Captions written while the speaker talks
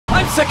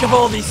sick of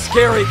all these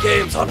scary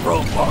games on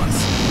Roblox.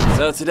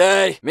 So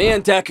today, me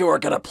and Deku are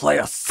gonna play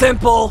a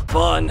simple,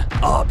 fun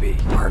obby,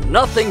 where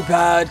nothing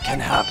bad can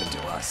happen to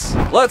us.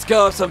 Let's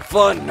go have some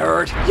fun,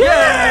 nerd.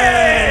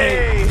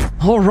 Yay!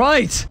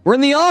 Alright, we're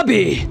in the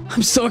obby.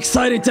 I'm so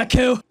excited,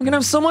 Deku. I'm gonna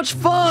have so much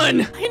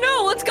fun. I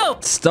know, let's go.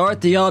 Start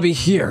the obby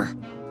here.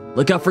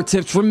 Look out for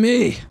tips from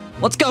me.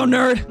 Let's go,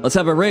 nerd. Let's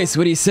have a race.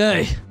 What do you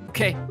say?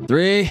 Okay.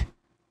 3,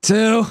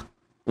 2,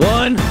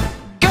 1,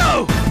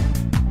 go!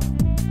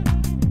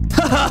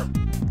 Haha!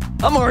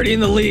 I'm already in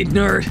the lead,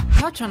 nerd.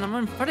 Kachan, I'm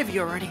in front of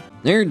you already.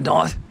 No, you're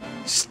not.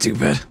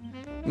 Stupid.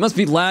 You must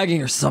be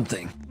lagging or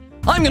something.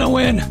 I'm gonna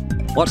win!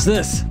 Watch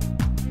this.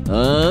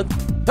 What?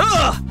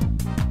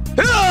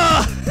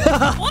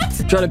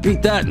 Try to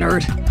beat that,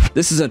 nerd.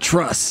 This is a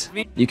truss.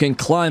 You can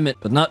climb it,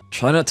 but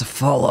try not to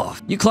fall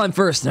off. You climb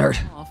first, nerd.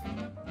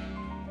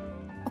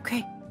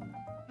 Okay.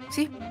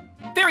 See?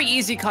 Very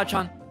easy,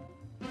 Kachan.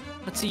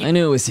 Let's see. I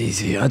knew it was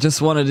easy. I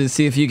just wanted to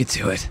see if you could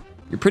do it.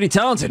 You're pretty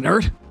talented,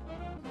 nerd.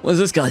 What is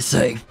this guy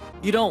saying?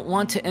 You don't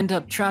want to end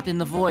up trapped in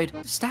the void.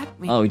 Stab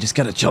me. Oh, we just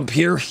gotta jump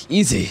here?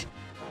 Easy.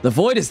 The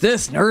void is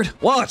this, nerd.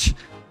 Watch.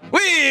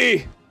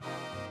 Whee!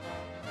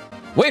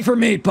 Wait for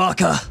me,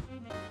 Baka.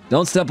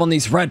 Don't step on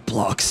these red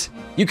blocks.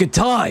 You could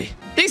die.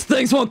 These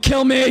things won't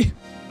kill me.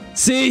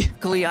 See?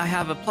 Luckily, I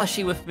have a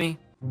plushie with me.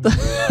 The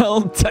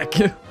hell,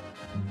 Deku?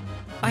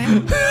 I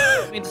haven't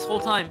with me this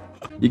whole time.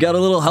 You got a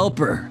little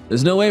helper.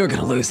 There's no way we're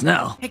gonna lose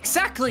now.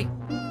 Exactly.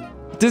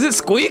 Does it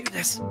squeak?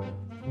 This.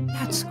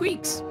 That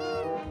squeaks.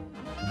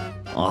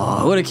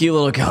 Aw, what a cute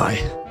little guy.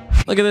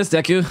 Look at this,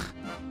 Deku.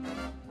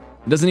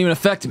 It doesn't even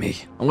affect me.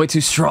 I'm way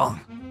too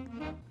strong.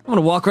 I'm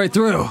gonna walk right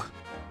through.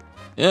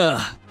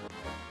 Yeah.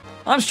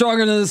 I'm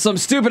stronger than some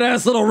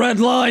stupid-ass little red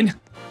line.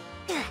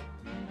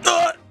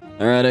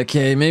 Alright,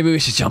 okay, maybe we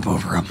should jump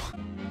over him.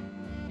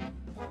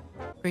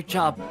 Great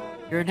job.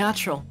 You're a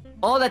natural.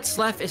 All that's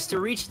left is to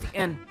reach the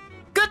end.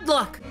 Good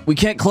luck! We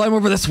can't climb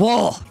over this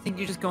wall. I think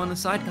you just go on the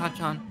side,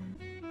 Kachan.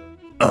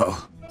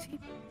 Oh. See?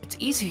 It's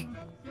easy.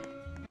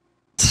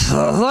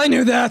 I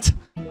knew that.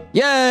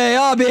 Yay,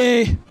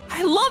 Obby!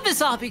 I love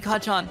this obby,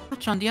 Kachan.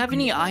 Kachan, do you have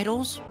any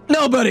idols?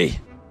 Nobody.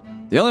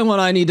 The only one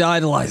I need to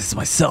idolize is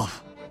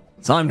myself.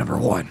 So I'm number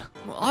 1.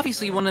 Well,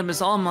 obviously one of them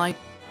is All Might,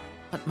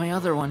 but my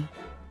other one,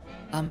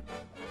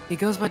 he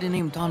goes by the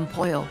name Don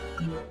Pollo.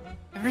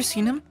 Ever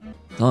seen him?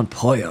 Don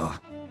Pollo.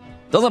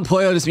 Doesn't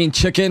Pollo just mean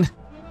chicken?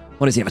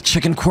 What does he have, a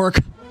chicken quirk?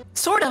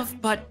 Sort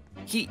of, but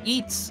he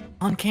eats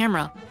on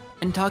camera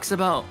and talks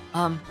about,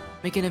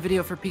 making a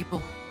video for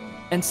people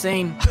and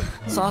saying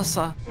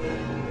salsa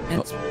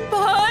and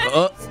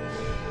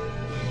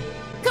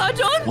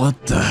Kachan?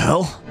 What the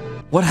hell?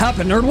 What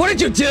happened, nerd? What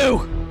did you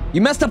do?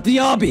 You messed up the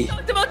obby.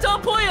 Talked about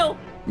Don Pollo.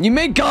 You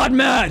made God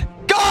mad.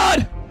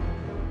 God!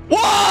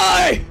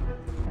 Why?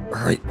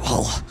 Alright,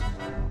 well,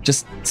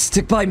 just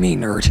stick by me,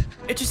 nerd.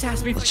 It just has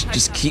to be. Let's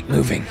just keep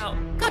moving.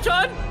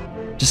 Kachan!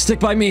 Just stick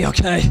by me,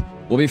 okay?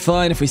 We'll be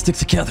fine if we stick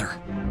together.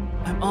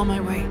 I'm on my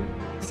way.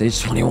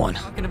 Stage 21.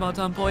 Talking about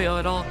Don Pollo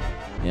at all.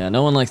 Yeah,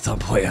 no one likes Don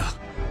Pollo.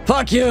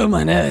 Fuck you,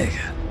 my egg.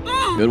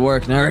 Good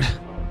work, nerd.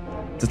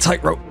 It's a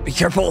tightrope. Be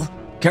careful.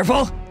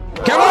 Careful!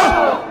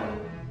 Careful!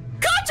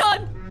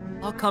 Kachan!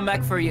 I'll come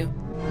back for you.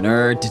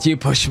 Nerd, did you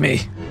push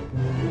me?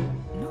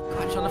 No,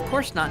 Kachan, of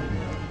course not.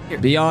 Here,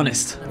 Be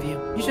honest.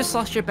 you just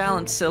lost your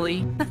balance,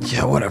 silly.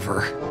 Yeah,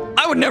 whatever.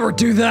 I would never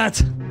do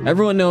that.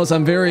 Everyone knows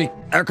I'm very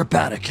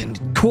acrobatic and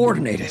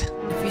coordinated.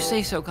 If you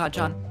say so,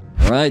 Kachan.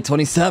 Alright,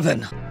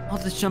 27. All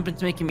this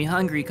jumping's making me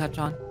hungry,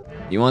 Kachan.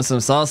 You want some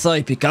salsa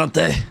y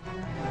picante?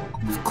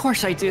 Of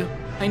course I do.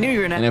 I knew you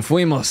were And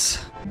fuimos.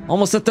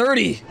 Almost at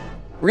 30.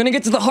 We're gonna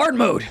get to the hard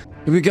mode.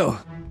 Here we go.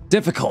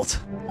 Difficult.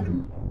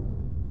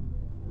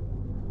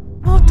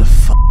 What the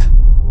fuck?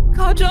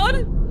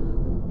 Kachan!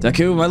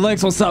 Deku, my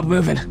legs won't stop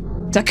moving.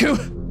 Deku!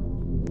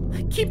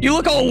 You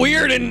look all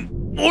weird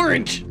and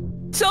orange.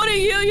 So do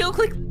you. You look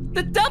like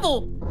the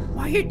devil.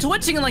 Why are you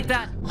twitching like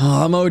that?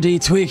 Oh, I'm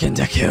OD tweaking,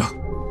 Deku.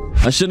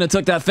 I shouldn't have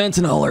took that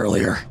fentanyl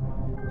earlier.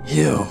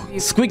 You.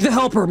 Squeak the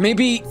helper.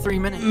 Maybe 3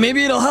 minutes.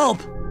 Maybe it'll help.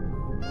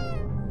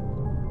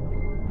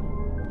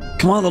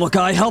 Come on, little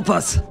guy. Help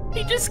us.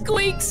 He just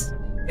squeaks.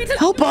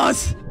 Help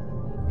us.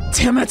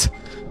 Damn it.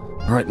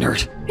 All right,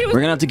 nerd. We're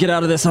gonna have to get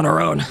out of this on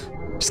our own.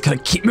 Just gotta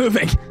keep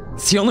moving.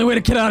 It's the only way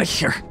to get out of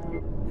here.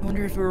 I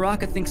wonder if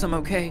Uraka thinks I'm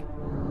okay.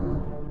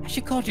 Has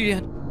she called you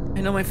yet?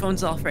 I know my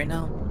phone's off right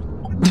now.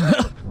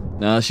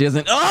 No, she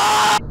isn't.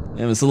 Ah!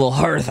 It was a little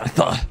harder than I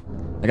thought.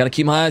 I gotta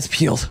keep my eyes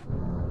peeled.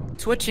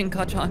 Twitching,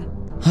 Kachan.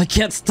 I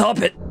can't stop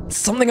it.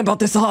 Something about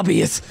this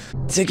hobby is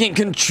taking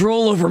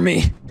control over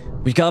me.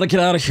 We gotta get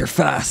out of here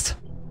fast.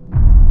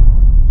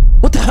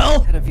 What the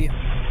hell? Ahead of you.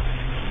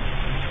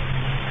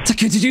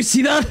 Deku, did you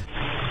see that?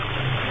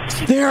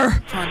 There!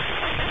 Kachan.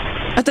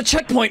 At the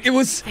checkpoint, it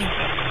was me!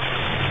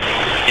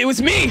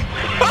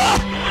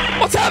 Ah!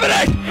 What's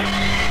happening?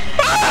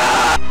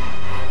 Ah!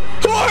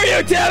 Who are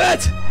you, damn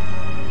it?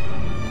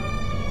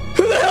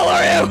 Who the hell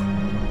are you?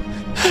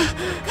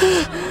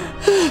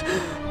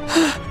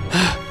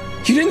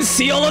 You didn't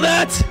see all of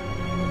that?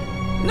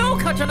 No,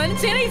 Kachan, I didn't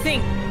say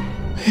anything!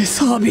 This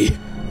hobby,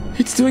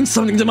 it's doing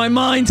something to my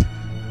mind.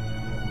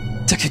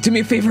 Deku, do me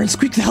a favor and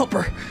squeak the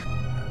helper.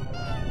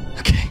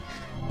 Okay.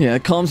 Yeah,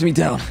 it calms me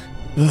down.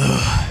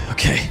 Ugh,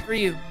 okay. For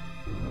you.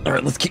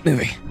 Alright, let's keep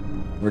moving.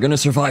 We're gonna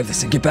survive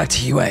this and get back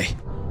to UA.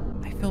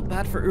 I feel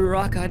bad for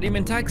Uraraka. I didn't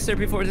even text her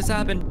before this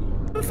happened.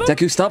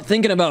 Deku, stop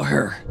thinking about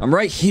her. I'm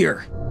right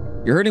here.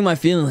 You're hurting my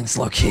feelings,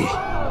 low-key.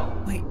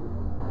 Wait.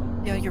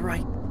 Yeah, you're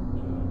right.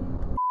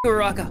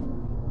 Uraraka.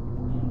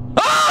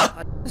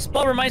 Ah! This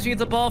ball reminds me of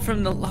the ball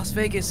from the Las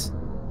Vegas.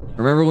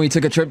 Remember when we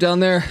took a trip down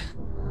there?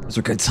 Those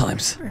were good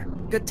times.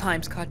 Good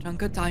times, Kachan,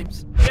 good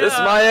times. This is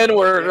my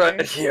N-word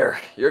right here.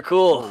 You're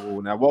cool.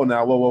 Whoa, now, whoa,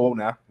 now, whoa, whoa, whoa,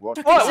 now. Whoa.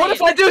 What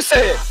if I do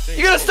say it?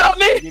 You gonna stop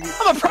me?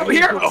 I'm a pro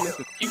hero.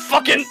 You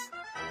fucking...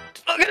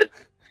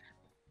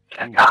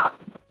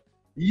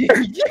 Yeah.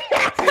 Yes,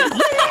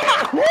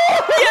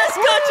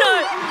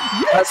 Kachan!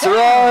 That's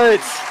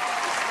right.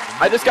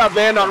 I just got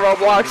banned on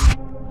Roblox.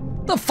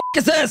 The fuck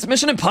is this?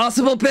 Mission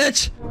Impossible,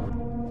 bitch?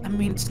 I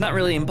mean, it's not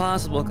really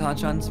impossible,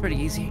 Kachan. It's pretty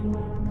easy.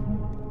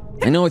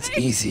 I know it's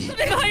easy.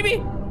 Something behind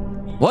me!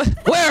 What?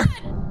 Where?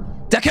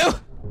 Deku?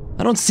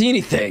 I don't see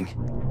anything.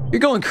 You're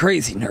going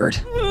crazy,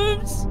 nerd.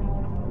 Oops.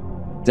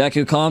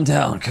 Deku, calm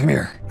down. Come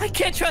here. I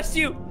can't trust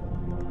you!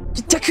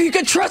 Deku, you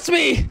can trust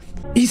me!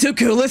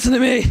 Izuku, listen to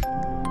me!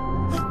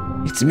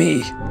 It's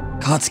me,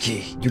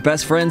 Katsuki, your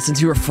best friend since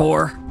you were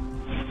 4.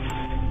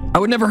 I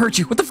would never hurt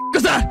you. What the f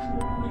was that?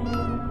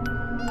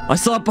 I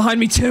saw it behind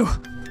me too.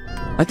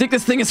 I think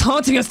this thing is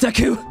haunting us,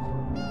 Deku.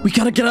 We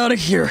gotta get out of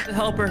here. The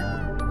helper.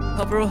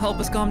 Helper will help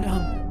us calm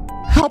down.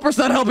 Helper's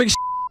not helping sh**.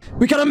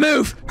 We gotta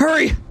move.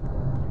 Hurry!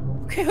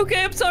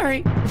 Okay, I'm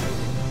sorry.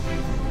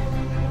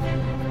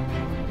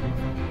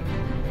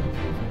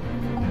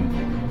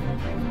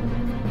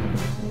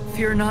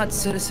 Fear not,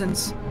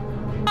 citizens.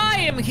 I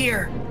am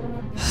here!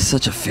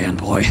 Such a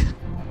fanboy.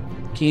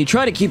 Can you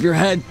try to keep your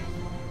head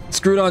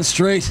screwed on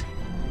straight?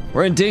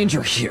 We're in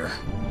danger here.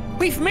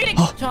 We've made it,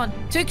 John,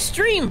 to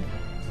extreme!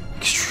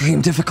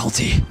 Extreme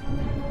difficulty.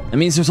 That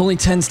means there's only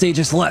 10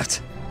 stages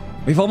left.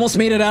 We've almost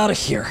made it out of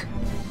here.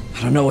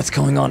 I don't know what's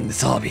going on in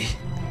this hobby.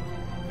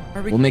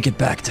 We'll make it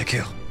back,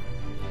 Deku.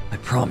 I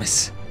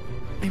promise.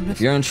 If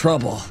you're in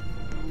trouble,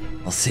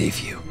 I'll save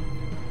you.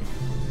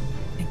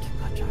 Thank you,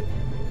 John.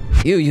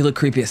 You look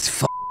creepy as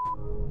f***.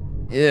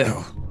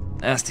 Ew.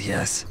 Nasty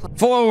yes.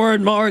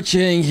 Forward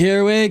marching,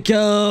 here we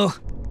go.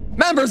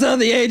 Members of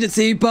the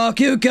agency,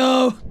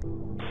 Bakugo.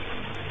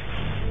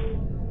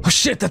 Oh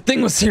shit, that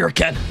thing was here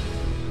again.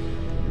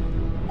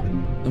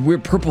 The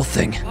weird purple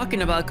thing.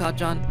 Talking about,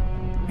 Kachan.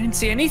 I didn't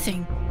see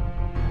anything.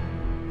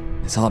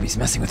 This hobby's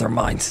messing with our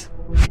minds.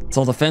 It's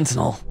all the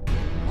fentanyl.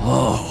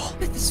 Whoa.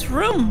 Look at this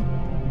room.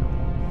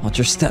 Watch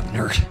your step,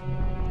 nerd.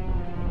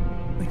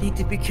 We need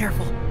to be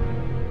careful.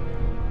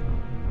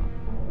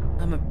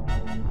 I'm a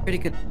pretty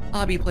good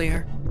hobby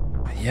player.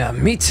 Yeah,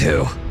 me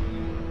too.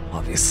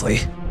 Obviously.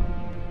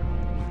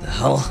 What the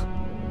hell?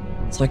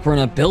 It's like we're in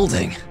a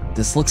building.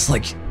 This looks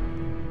like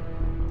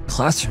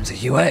classrooms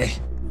at UA.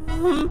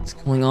 What's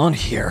going on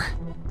here?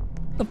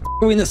 The f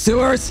are we in the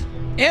sewers?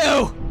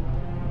 Ew!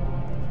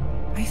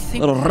 I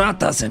think Little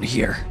ratas in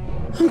here.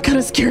 I'm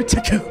kinda scared,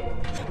 Deku.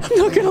 I'm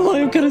not gonna lie,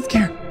 I'm kinda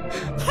scared.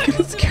 I'm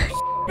kinda scared.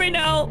 right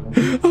now.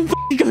 I'm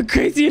f***ing going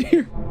crazy in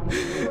here.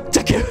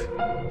 Deku!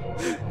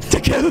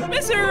 Deku!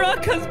 Mr.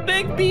 Raka's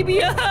big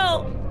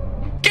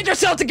BBL. Get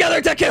yourself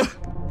together, Deku!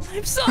 I'm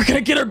We're sorry.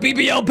 gonna get our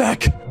BBL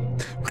back.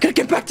 We're gonna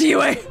get back to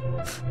UA.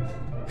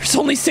 There's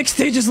only 6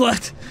 stages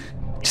left.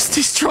 Just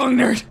stay strong,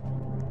 nerd.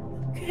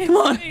 Okay, Come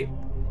on. okay.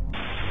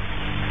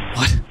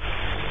 What?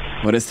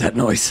 What is that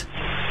noise?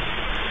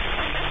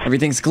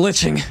 Everything's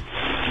glitching.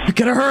 We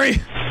gotta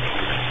hurry.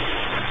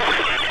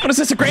 What is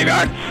this, a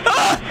graveyard?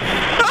 Ah!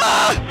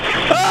 Ah!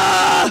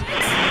 Ah!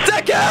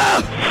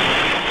 Deku!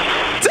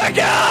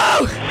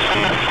 Deku!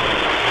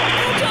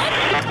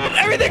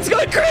 Everything's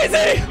going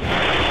crazy!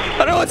 I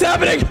don't know what's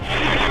happening.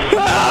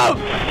 Oh!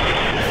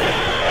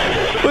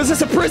 Was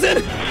this a prison?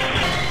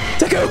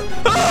 Deku!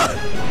 Ah!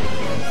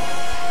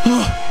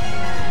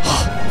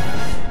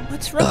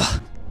 What's wrong?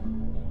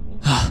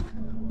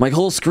 My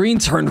whole screen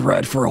turned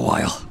red for a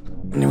while.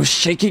 And it was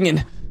shaking,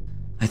 and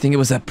I think it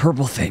was that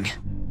purple thing.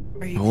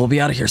 Are you? We'll be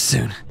out of here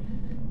soon.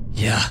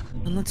 Yeah.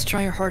 Then let's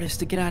try our hardest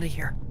to get out of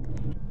here.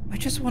 I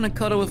just want to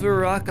cuddle with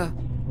Uraraka.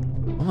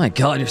 Oh my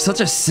god, you're such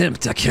a simp,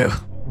 Deku.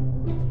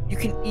 You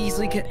can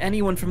easily get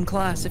anyone from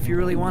class if you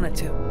really wanted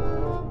to.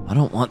 I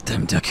don't want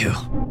them, Deku.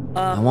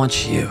 I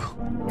want you.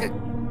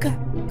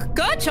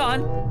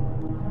 Gachan!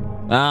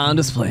 I'm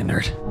just playing,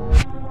 nerd.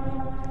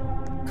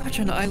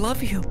 Gachan, I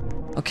love you.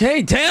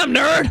 Okay, damn,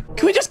 nerd!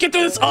 Can we just get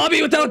through this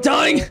obby without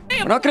dying?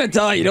 We're not gonna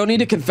die. You don't need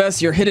to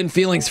confess your hidden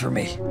feelings for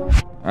me.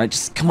 Alright,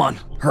 just come on.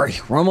 Hurry.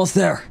 We're almost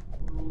there.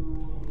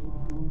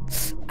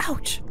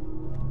 Ouch.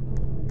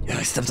 Yeah,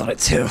 I stepped on it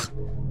too.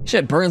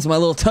 Shit burns my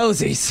little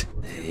toesies.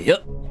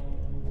 Yup.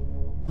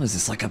 What is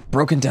this, like a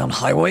broken down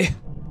highway?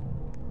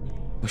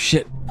 Oh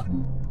shit.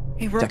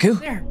 Hey, we're Deku?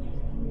 there.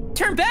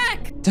 Turn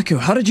back! Deku,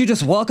 how did you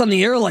just walk on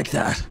the air like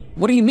that?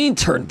 What do you mean,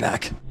 turn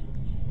back?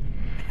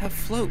 I have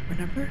float,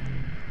 remember?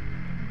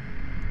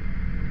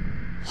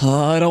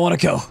 I don't want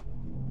to go.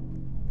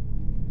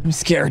 I'm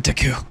scared,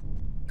 Deku.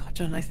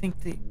 Kacchan, I think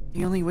the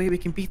only way we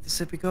can beat this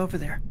is if we go over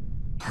there.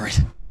 Alright.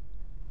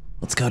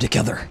 Let's go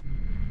together.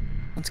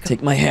 Let's go.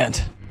 Take my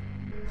hand.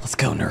 Let's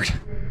go, nerd.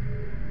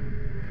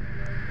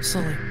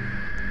 Slowly.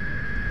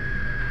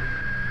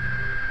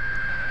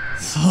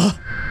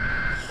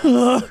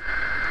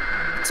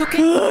 It's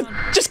okay.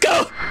 Just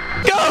go!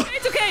 Go!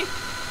 It's okay.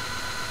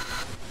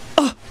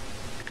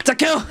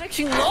 Deku! I'm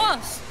actually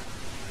lost.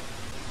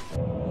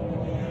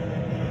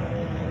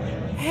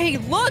 Hey,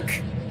 look!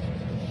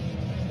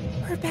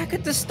 We're back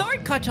at the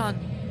start, Kacchan.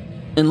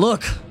 And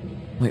look!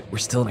 Wait, we're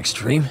still in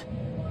extreme?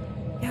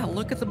 Yeah,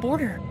 look at the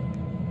border.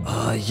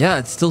 Yeah,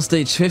 it's still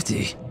stage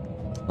 50.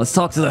 Let's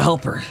talk to the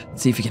helper,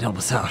 see if he can help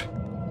us out.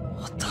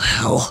 What the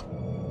hell?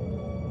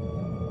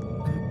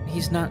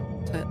 He's not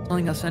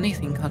telling us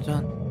anything,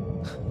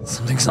 Kacchan.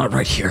 Something's not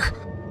right here.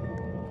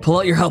 Pull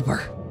out your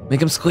helper.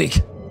 Make him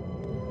squeak.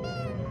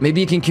 Maybe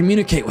you can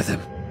communicate with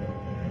him.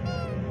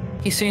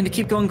 He's saying to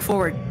keep going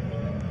forward.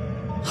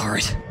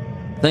 Alright.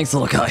 Thanks,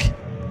 little guy.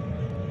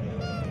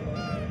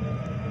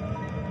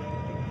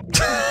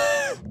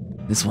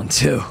 This one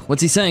too.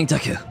 What's he saying,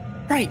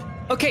 Deku? Right.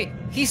 Okay,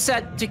 he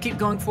said to keep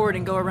going forward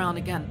and go around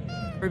again.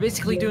 We're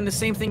basically doing the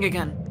same thing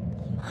again.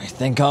 Alright,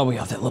 thank God we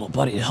have that little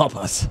buddy to help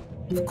us.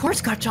 Of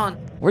course, Kacchan.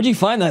 Where'd you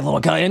find that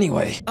little guy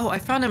anyway? Oh, I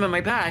found him in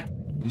my bag.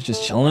 He was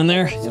just chilling in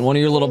there? In one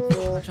of your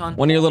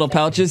little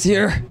pouches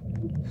here?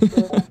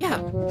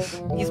 Yeah,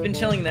 he's been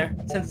chilling there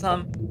since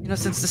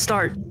since the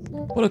start.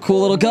 What a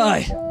cool little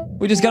guy.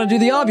 We just gotta do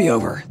the obby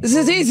over. This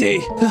is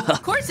easy.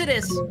 Of course it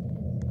is.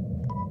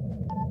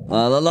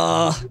 La la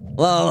la,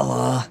 la la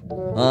la,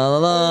 la la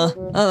la,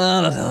 la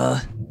la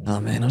la. Oh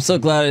man, I'm so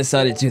glad I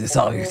decided to do this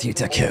obby with you,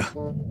 Deku.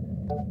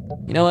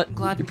 You know what?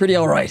 Glad You're pretty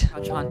alright.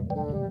 Kacchan.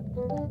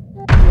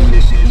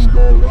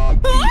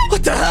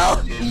 What the hell?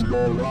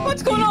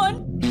 What's going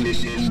on?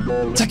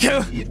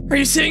 Deku, are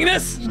you seeing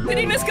this?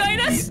 Did this guy in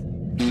us?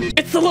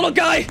 It's the little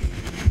guy.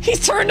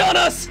 He's turned on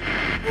us.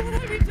 What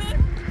have we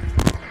done?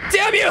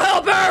 Damn you,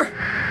 helper!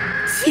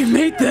 You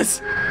made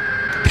this.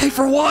 Pay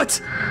for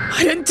what?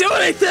 I didn't do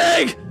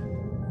anything.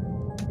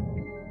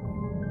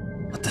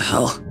 What the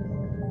hell?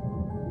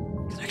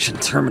 Connection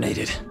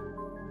terminated.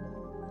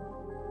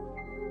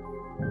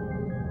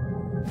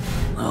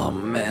 Oh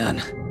man.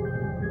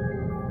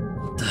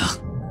 What the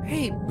hell?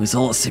 Hey, It was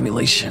all a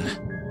simulation.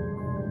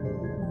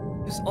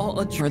 it's all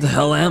a Where dream. the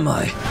hell am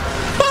I?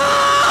 Ah!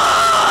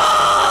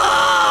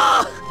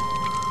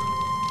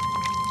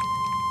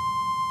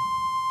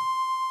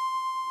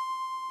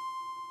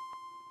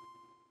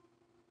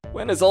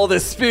 When is all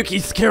this spooky,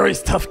 scary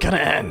stuff gonna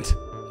end?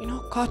 You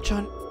know,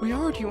 Kacchan, we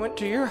already went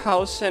to your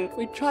house and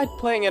we tried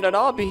playing it at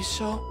Obby,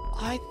 so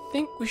I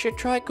think we should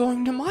try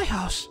going to my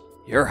house.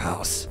 Your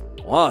house?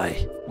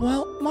 Why?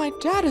 Well, my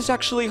dad is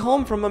actually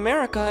home from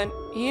America and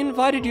he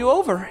invited you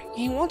over.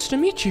 He wants to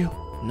meet you.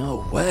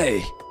 No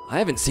way. I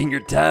haven't seen your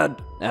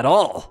dad at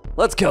all.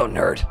 Let's go,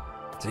 nerd.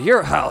 To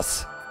your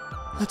house.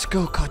 Let's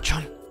go,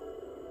 Kacchan.